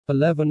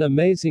11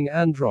 amazing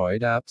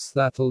Android apps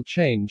that'll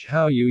change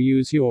how you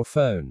use your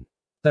phone.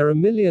 There are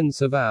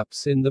millions of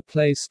apps in the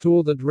Play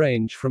Store that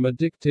range from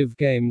addictive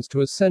games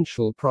to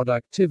essential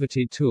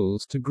productivity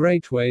tools to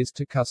great ways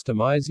to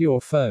customize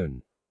your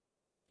phone.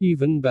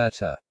 Even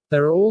better,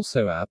 there are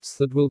also apps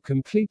that will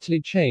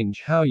completely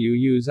change how you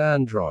use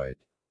Android.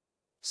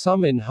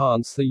 Some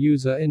enhance the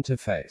user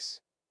interface.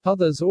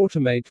 Others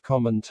automate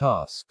common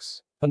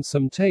tasks. And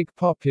some take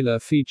popular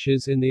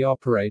features in the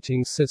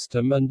operating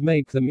system and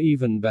make them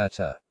even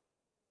better.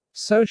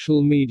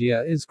 Social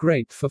media is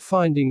great for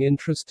finding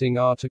interesting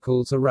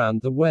articles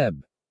around the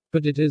web.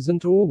 But it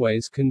isn't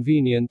always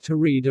convenient to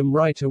read them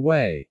right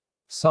away.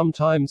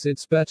 Sometimes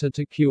it's better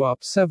to queue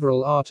up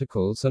several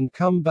articles and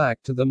come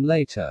back to them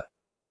later.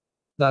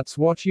 That's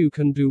what you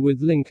can do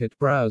with Lynket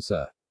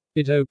Browser.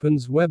 It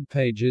opens web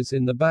pages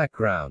in the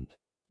background.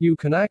 You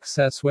can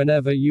access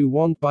whenever you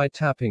want by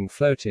tapping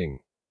floating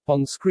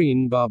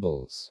on-screen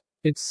bubbles.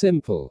 It's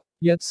simple,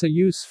 yet so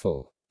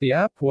useful. The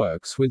app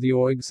works with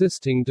your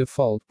existing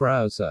default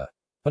browser,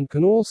 and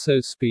can also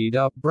speed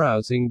up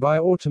browsing by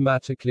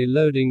automatically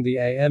loading the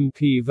AMP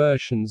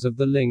versions of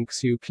the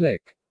links you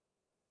click.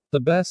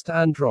 The best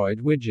Android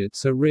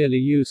widgets are really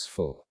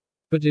useful.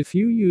 But if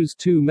you use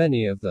too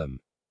many of them,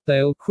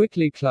 they'll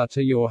quickly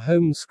clutter your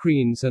home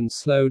screens and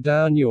slow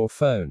down your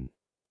phone.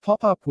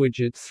 Pop-up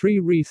widget 3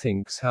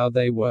 rethinks how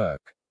they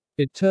work.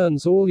 It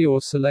turns all your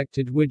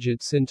selected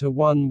widgets into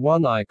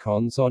one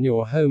icons on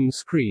your home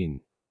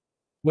screen.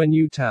 When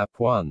you tap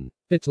one,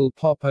 it'll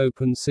pop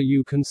open so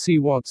you can see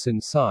what's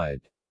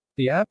inside.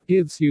 The app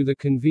gives you the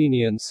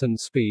convenience and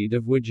speed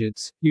of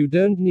widgets. You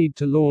don't need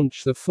to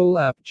launch the full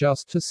app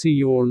just to see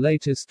your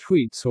latest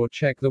tweets or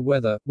check the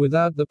weather,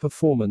 without the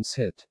performance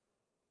hit.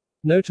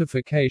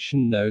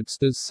 Notification notes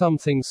does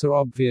something so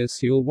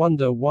obvious you'll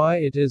wonder why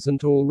it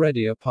isn't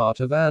already a part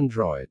of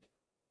Android.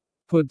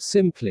 Put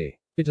simply,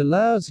 it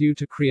allows you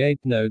to create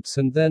notes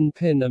and then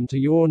pin them to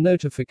your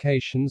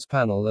notifications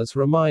panel as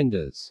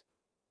reminders.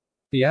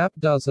 The app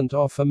doesn't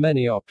offer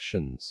many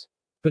options.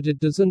 But it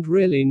doesn't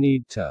really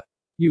need to.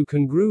 You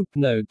can group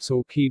notes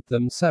or keep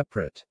them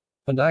separate,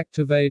 and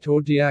activate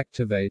or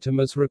deactivate them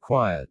as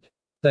required.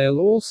 They'll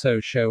also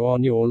show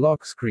on your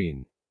lock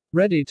screen,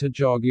 ready to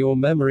jog your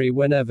memory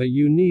whenever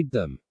you need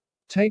them.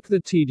 Take the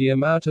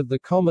tedium out of the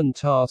common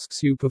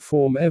tasks you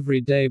perform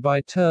every day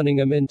by turning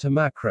them into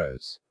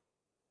macros.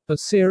 A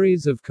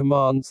series of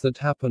commands that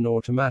happen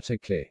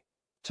automatically.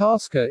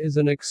 Tasker is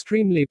an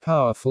extremely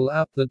powerful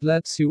app that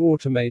lets you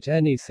automate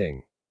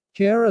anything.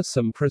 Here are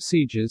some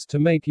procedures to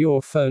make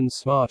your phone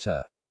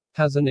smarter.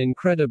 Has an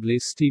incredibly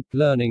steep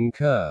learning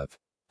curve.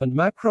 And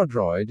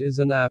MacroDroid is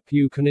an app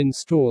you can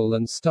install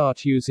and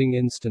start using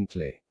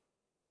instantly.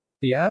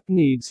 The app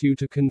needs you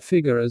to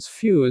configure as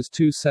few as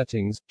 2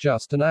 settings,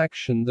 just an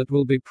action that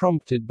will be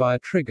prompted by a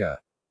trigger.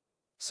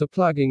 So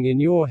plugging in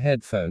your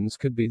headphones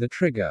could be the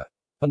trigger.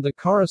 And the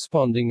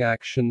corresponding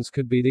actions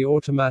could be the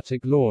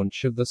automatic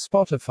launch of the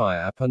Spotify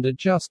app and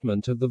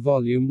adjustment of the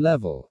volume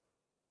level.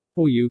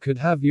 Or you could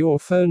have your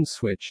phone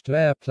switch to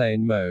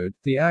airplane mode,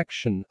 the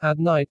action, at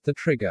night the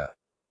trigger.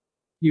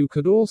 You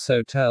could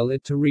also tell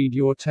it to read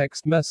your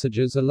text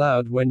messages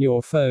aloud when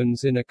your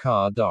phone's in a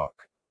car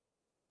dock.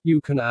 You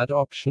can add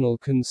optional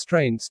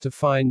constraints to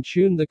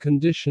fine-tune the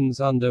conditions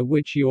under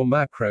which your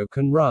macro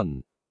can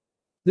run.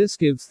 This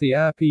gives the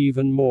app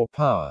even more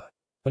power.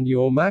 And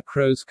your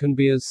macros can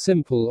be as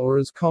simple or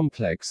as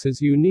complex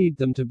as you need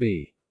them to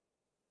be.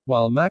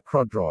 While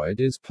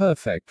MacroDroid is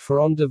perfect for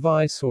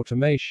on-device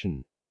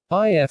automation,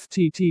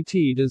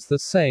 IFTTT does the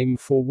same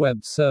for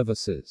web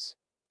services.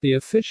 The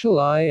official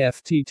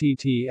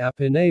IFTTT app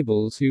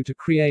enables you to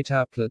create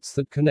applets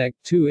that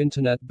connect to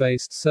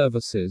internet-based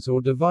services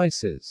or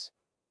devices.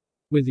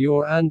 With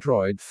your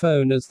Android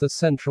phone as the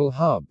central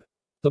hub,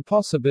 the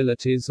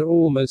possibilities are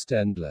almost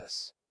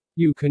endless.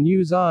 You can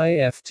use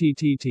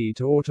IFTTT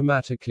to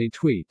automatically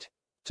tweet,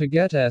 to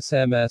get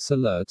SMS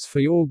alerts for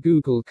your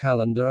Google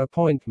Calendar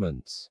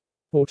appointments,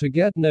 or to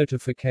get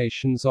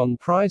notifications on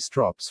price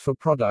drops for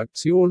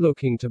products you're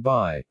looking to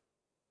buy.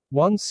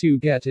 Once you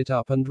get it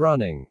up and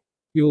running,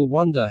 you'll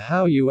wonder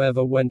how you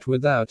ever went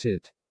without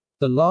it.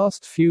 The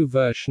last few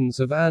versions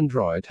of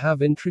Android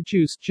have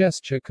introduced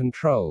gesture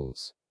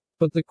controls,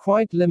 but they're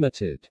quite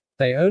limited.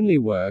 They only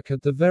work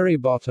at the very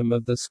bottom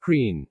of the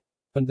screen.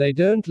 And they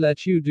don't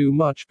let you do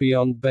much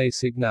beyond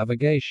basic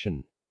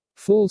navigation.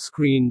 Full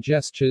screen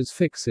gestures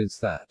fixes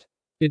that.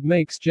 It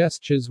makes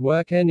gestures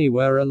work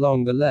anywhere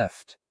along the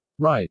left,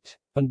 right,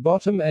 and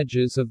bottom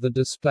edges of the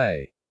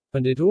display.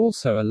 And it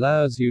also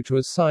allows you to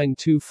assign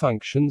 2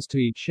 functions to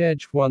each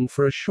edge, one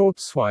for a short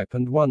swipe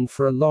and one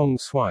for a long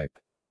swipe.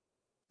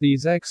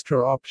 These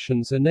extra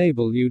options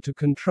enable you to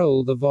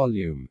control the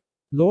volume,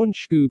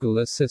 launch Google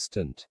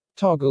Assistant,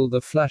 toggle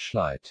the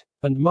flashlight,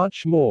 and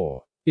much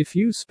more. If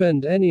you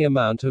spend any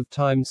amount of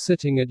time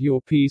sitting at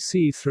your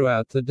PC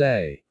throughout the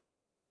day,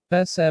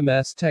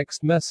 SMS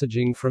text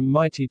messaging from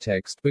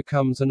MightyText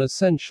becomes an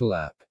essential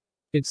app.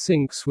 It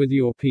syncs with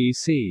your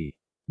PC,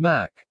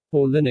 Mac,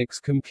 or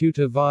Linux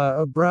computer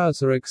via a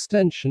browser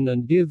extension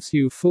and gives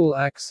you full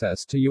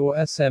access to your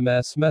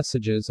SMS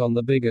messages on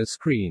the bigger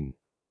screen.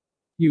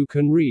 You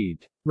can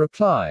read,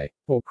 reply,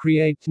 or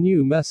create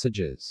new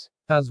messages,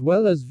 as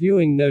well as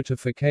viewing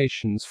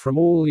notifications from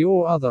all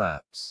your other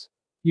apps.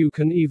 You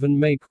can even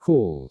make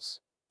calls,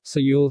 so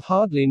you'll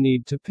hardly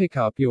need to pick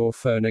up your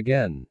phone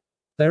again.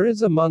 There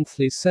is a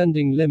monthly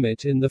sending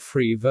limit in the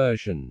free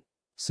version,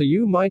 so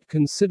you might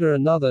consider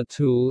another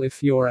tool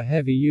if you're a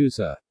heavy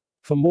user.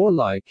 For more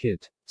like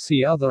it,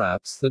 see other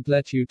apps that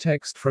let you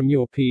text from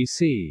your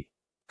PC.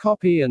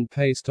 Copy and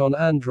paste on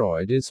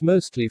Android is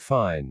mostly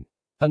fine,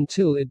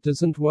 until it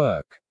doesn't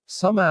work.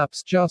 Some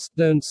apps just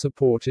don't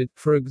support it,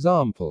 for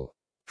example,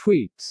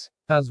 tweets,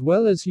 as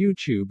well as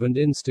YouTube and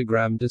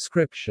Instagram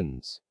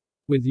descriptions.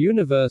 With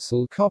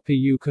Universal Copy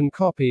you can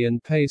copy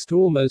and paste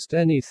almost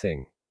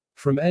anything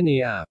from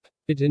any app.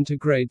 It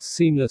integrates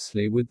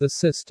seamlessly with the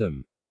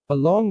system. A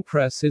long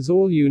press is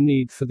all you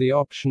need for the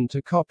option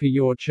to copy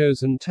your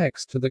chosen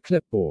text to the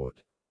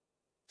clipboard.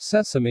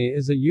 Sesame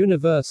is a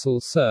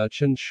universal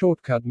search and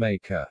shortcut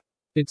maker.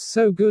 It's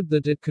so good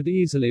that it could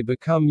easily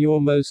become your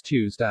most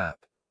used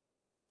app.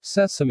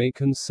 Sesame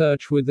can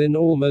search within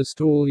almost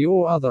all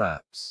your other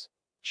apps,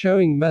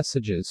 showing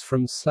messages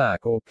from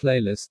Slack or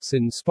playlists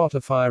in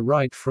Spotify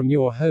right from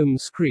your home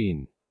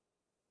screen.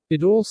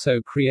 It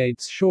also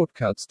creates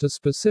shortcuts to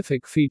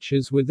specific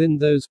features within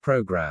those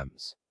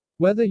programs.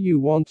 Whether you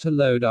want to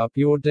load up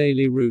your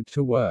daily route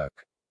to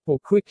work, or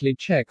quickly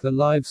check the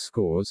live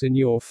scores in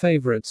your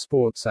favorite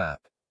sports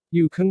app,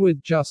 you can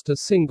with just a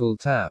single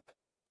tap.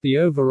 The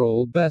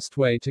overall best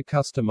way to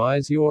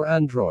customize your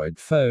Android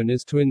phone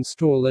is to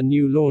install a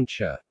new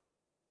launcher.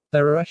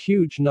 There are a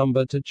huge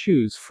number to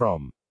choose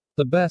from,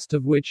 the best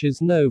of which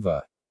is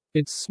Nova.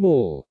 It's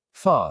small,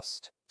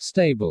 fast,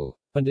 stable,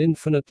 and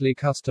infinitely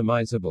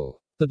customizable.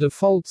 The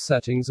default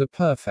settings are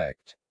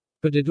perfect,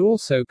 but it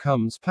also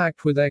comes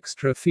packed with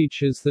extra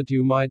features that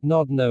you might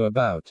not know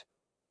about.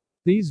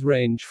 These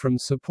range from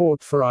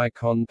support for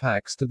icon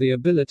packs to the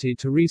ability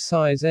to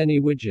resize any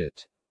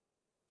widget.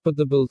 But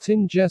the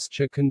built-in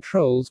gesture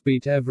controls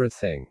beat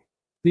everything.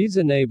 These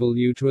enable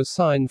you to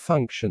assign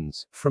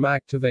functions, from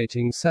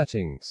activating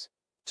settings,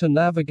 to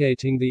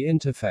navigating the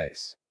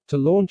interface, to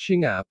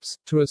launching apps,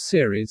 to a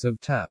series of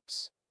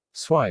taps,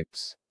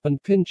 swipes,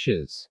 and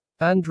pinches.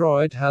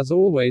 Android has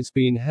always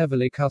been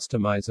heavily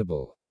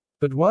customizable.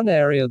 But one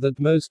area that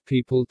most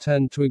people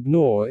tend to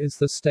ignore is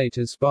the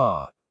status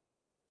bar.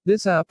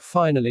 This app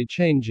finally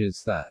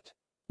changes that.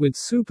 With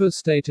Super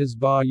Status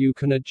Bar you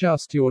can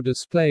adjust your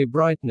display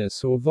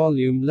brightness or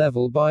volume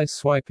level by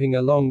swiping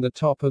along the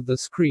top of the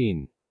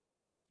screen.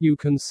 You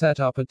can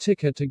set up a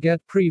ticker to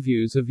get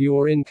previews of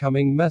your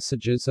incoming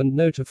messages and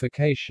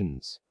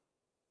notifications.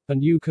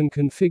 And you can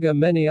configure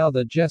many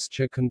other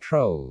gesture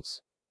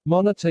controls,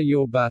 monitor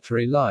your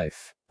battery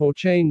life, or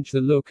change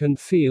the look and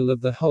feel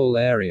of the whole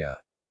area.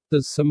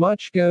 There's so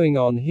much going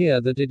on here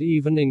that it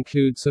even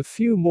includes a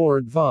few more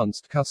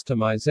advanced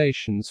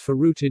customizations for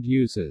rooted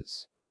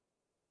users.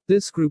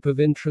 This group of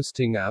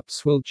interesting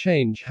apps will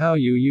change how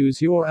you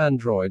use your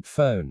Android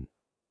phone.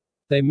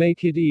 They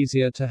make it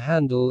easier to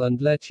handle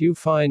and let you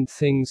find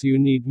things you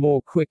need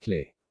more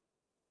quickly.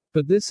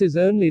 But this is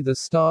only the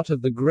start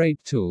of the great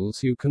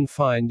tools you can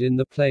find in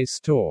the Play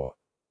Store.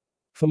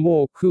 For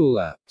more cool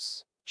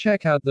apps,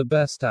 check out the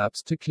best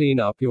apps to clean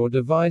up your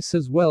device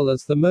as well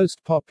as the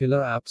most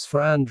popular apps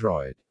for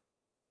Android.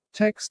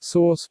 Text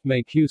source,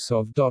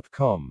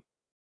 makeuseof.com